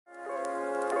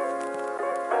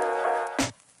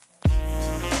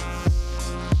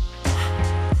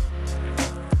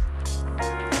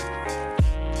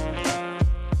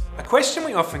question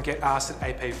we often get asked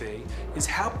at APV is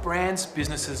how brands,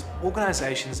 businesses,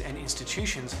 organisations and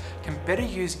institutions can better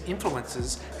use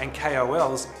influencers and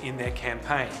KOLs in their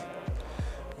campaign.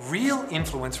 Real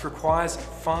influence requires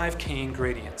 5 key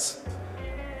ingredients.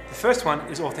 The first one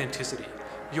is authenticity.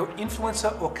 Your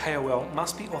influencer or KOL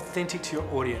must be authentic to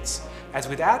your audience, as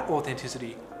without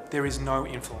authenticity, there is no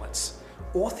influence.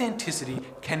 Authenticity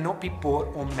cannot be bought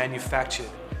or manufactured.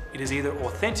 It is either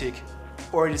authentic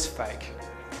or it is fake.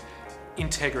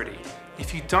 Integrity.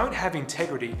 If you don't have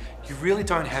integrity, you really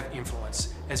don't have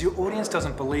influence, as your audience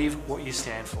doesn't believe what you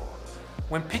stand for.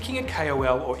 When picking a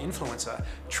KOL or influencer,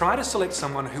 try to select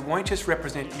someone who won't just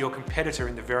represent your competitor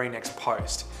in the very next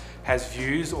post, has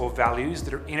views or values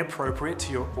that are inappropriate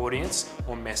to your audience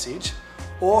or message,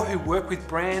 or who work with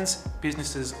brands,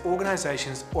 businesses,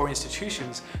 organisations or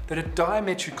institutions that are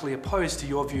diametrically opposed to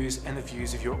your views and the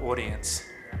views of your audience.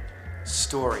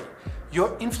 Story.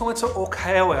 Your influencer or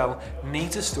KOL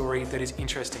needs a story that is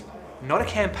interesting, not a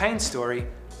campaign story,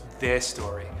 their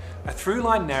story. A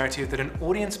through-line narrative that an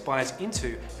audience buys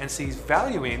into and sees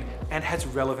value in and has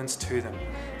relevance to them.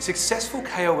 Successful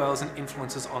KOLs and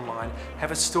influencers online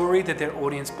have a story that their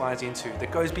audience buys into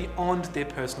that goes beyond their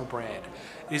personal brand.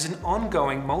 It is an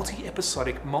ongoing,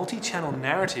 multi-episodic, multi-channel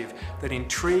narrative that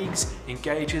intrigues,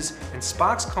 engages, and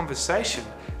sparks conversation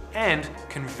and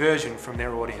conversion from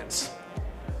their audience.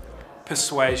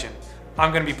 Persuasion.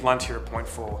 I'm going to be blunt here at point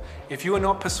 4. If you are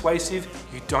not persuasive,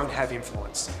 you don't have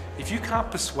influence. If you can't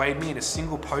persuade me in a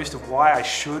single post of why I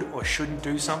should or shouldn't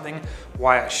do something,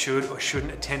 why I should or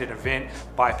shouldn't attend an event,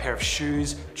 buy a pair of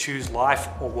shoes, choose life,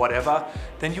 or whatever,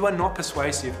 then you are not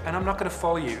persuasive and I'm not going to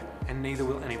follow you, and neither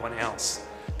will anyone else.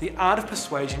 The art of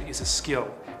persuasion is a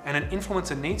skill, and an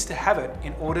influencer needs to have it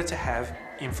in order to have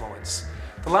influence.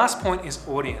 The last point is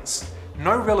audience.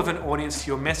 No relevant audience to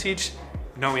your message,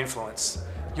 no influence.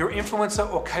 Your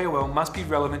influencer or KOL must be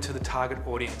relevant to the target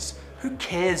audience. Who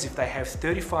cares if they have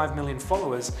 35 million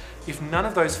followers if none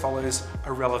of those followers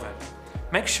are relevant?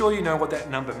 Make sure you know what that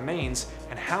number means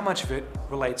and how much of it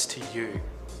relates to you.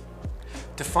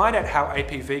 To find out how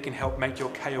APV can help make your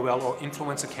KOL or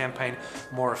influencer campaign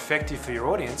more effective for your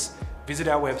audience, visit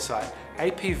our website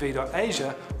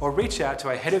apv.asia or reach out to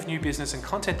our Head of New Business and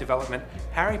Content Development,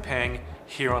 Harry Pang,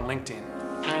 here on LinkedIn.